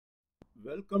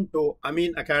Welcome to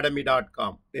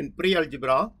aminacademy.com. In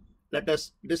pre-algebra, let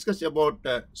us discuss about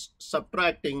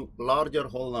subtracting larger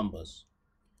whole numbers.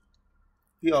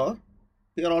 Here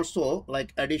also,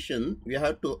 like addition, we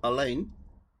have to align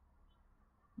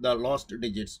the last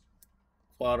digits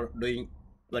for doing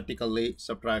vertically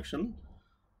subtraction.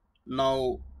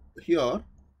 Now here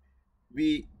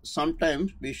we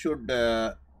sometimes we should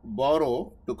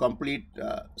borrow to complete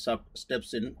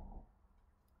steps in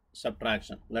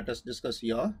subtraction. Let us discuss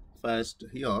here. First,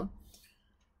 here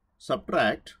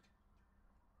subtract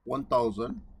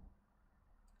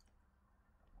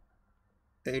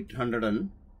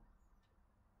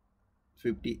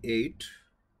 1858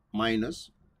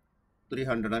 minus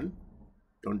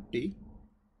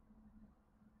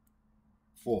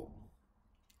 324.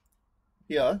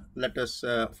 Here let us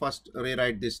first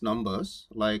rewrite these numbers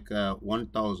like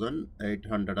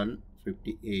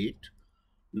 1858.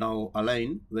 Now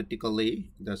align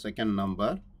vertically the second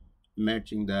number,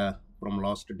 matching the from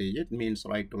last digit, means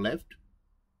right to left.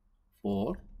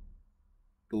 4,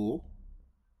 2,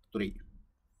 3.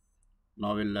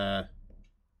 Now we'll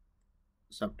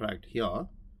subtract here.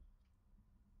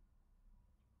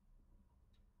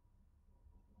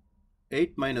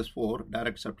 8 minus 4,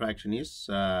 direct subtraction is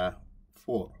 4.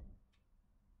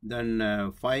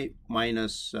 Then 5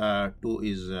 minus 2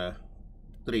 is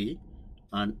 3.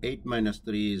 And 8 minus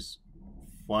 3 is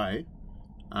 5,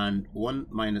 and 1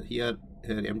 minus here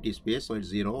empty space, so it's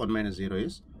 0. 1 minus 0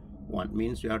 is 1,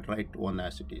 means we have to write 1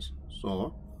 as it is.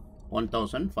 So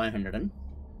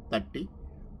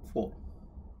 1534.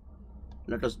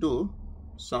 Let us do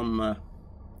some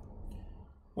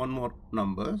one more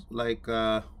number like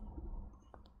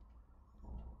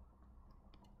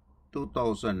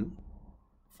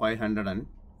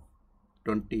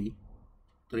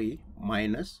 2523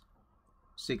 minus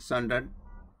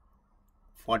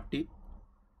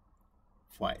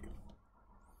 645.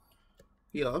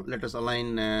 Here let us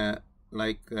align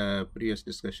like previous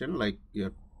discussion, like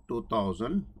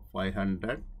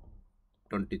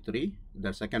 2523,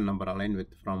 the second number align with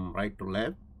from right to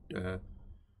left.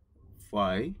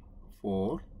 5,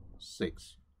 4,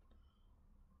 6.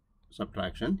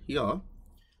 Subtraction. Here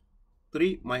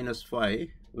 3 minus 5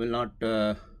 will not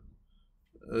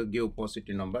give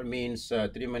positive number, means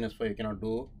 3 minus 5 you cannot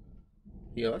do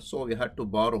here, so we have to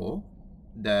borrow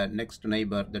the next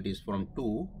neighbor, that is from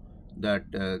 2,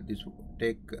 that this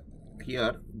take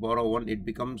here, borrow 1, it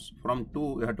becomes from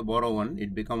 2 you have to borrow 1,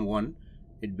 it become 1,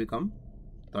 it become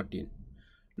 13.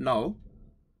 Now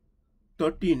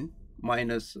 13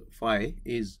 minus 5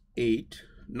 is 8.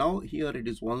 Now here it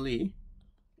is only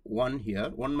 1 here.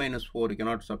 1 minus 4 you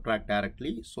cannot subtract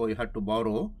directly, so you have to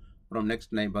borrow from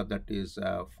next neighbor, that is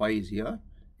 5 is here,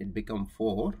 it become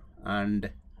 4,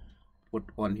 and put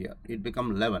 1 here, it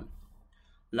become 11.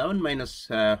 11 minus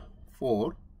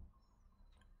 4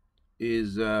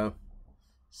 is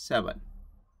 7.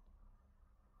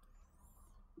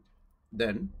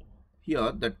 Then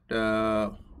here that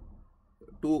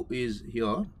 2 is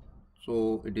here,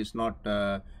 so it is not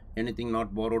anything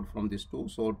not borrowed from this 2,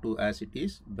 so 2 as it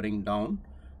is, bring down,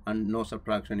 and no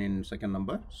subtraction in second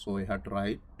number, so we have to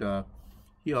write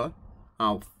here.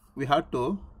 We have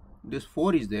to, this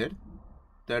 4 is there,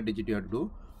 third digit you have to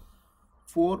do.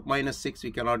 4 minus 6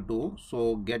 we cannot do,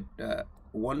 so get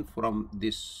 1 from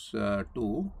this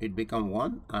 2, it become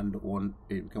 1, and 1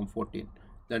 it become 14.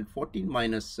 Then 14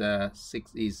 minus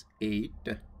 6 is 8,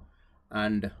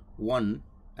 and 1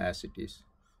 as it is,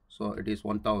 so it is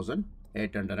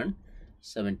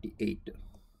 1878.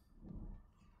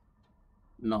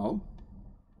 Now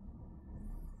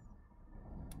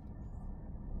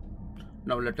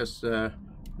let us do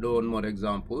one more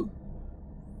example.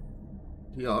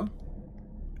 Here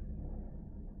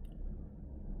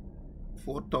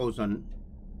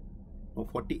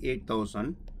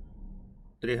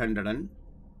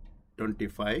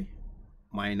 48,325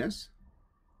 minus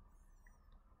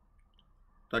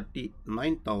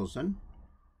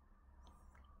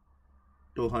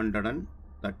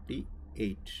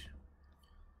 39,238.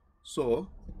 So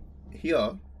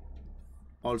here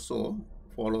also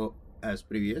follow as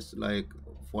previous, like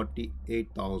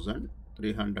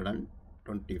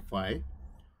 48,325,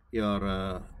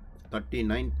 here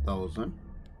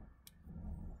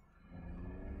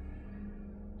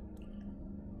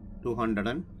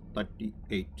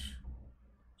 39,238.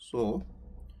 So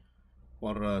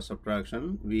for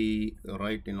subtraction we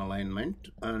write in alignment,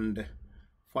 and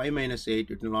 5 minus 8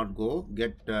 it will not go,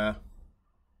 get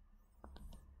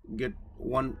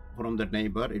 1 from the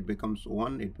neighbor, it becomes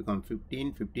 1, it becomes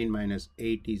 15. 15 minus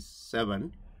 8 is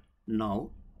 7.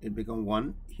 Now it become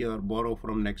 1. Here borrow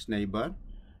from next neighbor,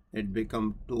 it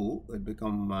become 2, it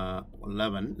become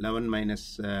 11. 11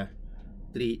 minus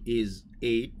 3 is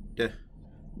 8.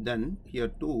 Then here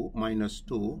 2 minus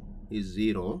 2 is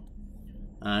 0,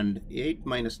 and 8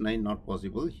 minus 9 not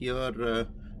possible. Here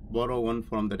borrow 1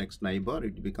 from the next neighbor,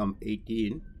 it become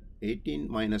 18.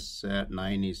 18 minus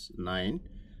 9 is 9.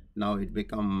 Now it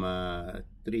become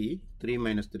 3. 3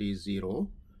 minus 3 is 0.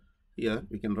 Here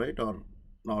we can write or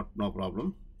not, no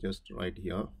problem, just write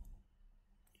here.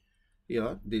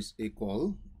 Here this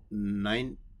equal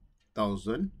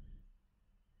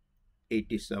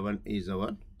 9087 is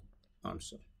our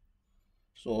answer.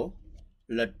 So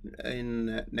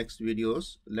in next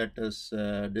videos let us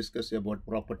discuss about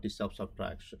properties of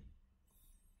subtraction.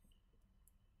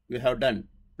 We have done.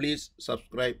 Please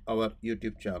subscribe our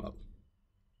YouTube channel.